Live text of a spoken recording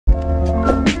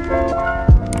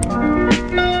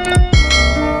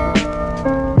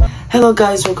Hello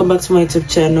guys, welcome back to my YouTube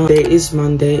channel. Today is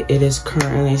Monday. It is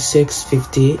currently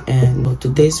 6:50 and for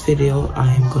today's video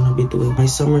I am gonna be doing my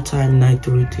summertime night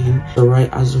routine. So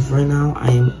as of right now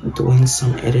I am doing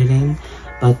some editing,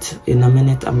 but in a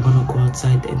minute I'm gonna go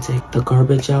outside and take the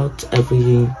garbage out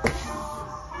every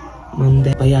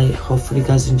Monday. But yeah, hopefully you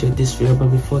guys enjoyed this video.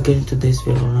 But before getting to this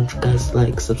video, I want you guys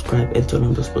like, subscribe, and turn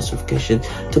on those post notifications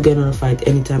to get notified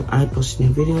anytime I post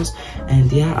new videos.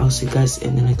 And yeah, I'll see you guys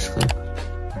in the next clip.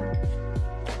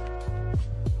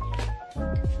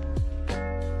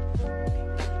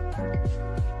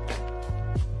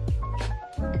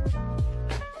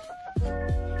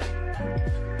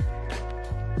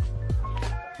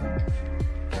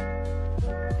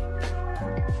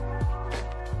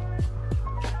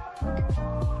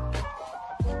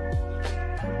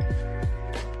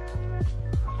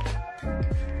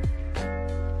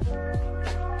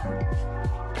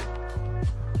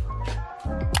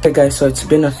 Okay guys, so it's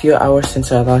been a few hours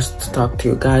since I last talked to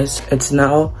you guys. It's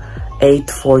now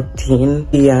 8:14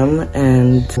 p.m.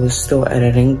 and we're still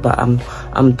editing, but I'm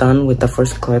done with the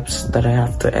first clips that I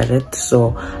have to edit.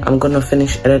 So I'm gonna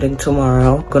finish editing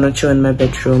tomorrow. Gonna chill in my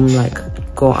bedroom, like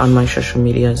go on my social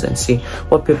medias and see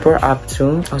what people are up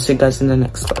to. I'll see you guys in the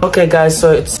next clip. Okay guys,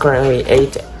 so it's currently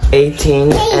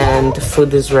 8:18 and food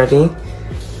is ready.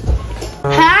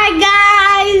 Hi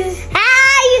guys!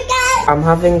 I'm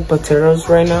having potatoes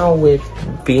right now with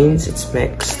beans. It's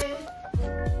mixed.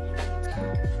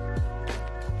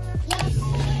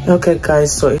 Okay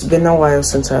guys, so it's been a while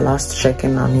since I last checked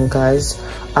in on you guys.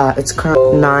 It's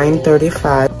currently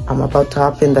 9:35. I'm about to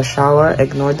hop in the shower.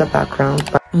 Ignore the background.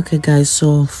 Okay guys,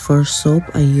 so for soap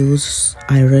I use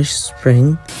Irish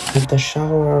Spring in the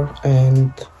shower,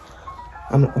 and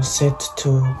I'm all set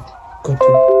to go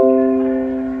to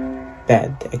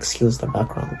bed. Excuse the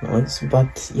background noise,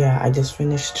 but yeah, I just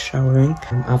finished showering.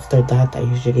 After that I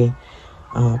usually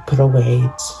put away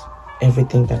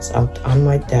everything that's out on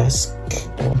my desk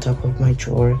on top of my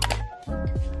drawer.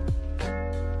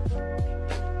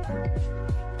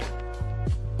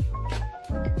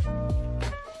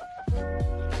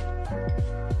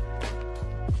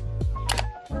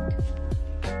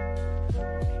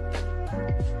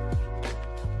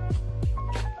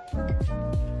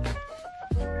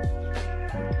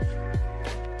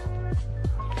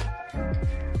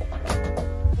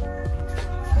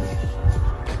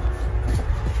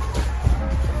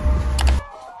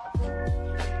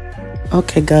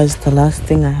 Okay guys, the last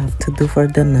thing I have to do for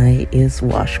the night is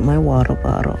wash my water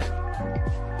bottle.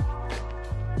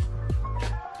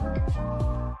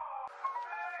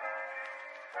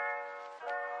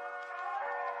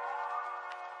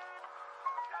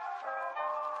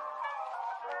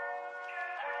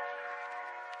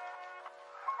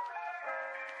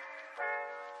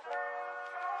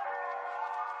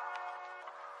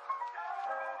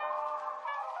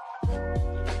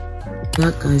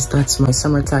 Yeah guys, that's my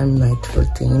summertime night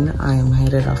routine. I am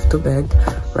headed off to bed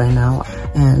right now,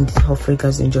 and hopefully you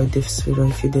guys enjoyed this video.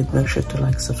 If you did, make sure to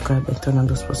like, subscribe, and turn on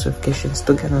those post notifications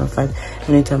to get notified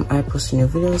anytime I post new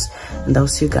videos. And I'll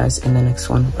see you guys in the next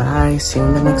one. Bye. See you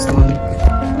in the next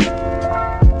one.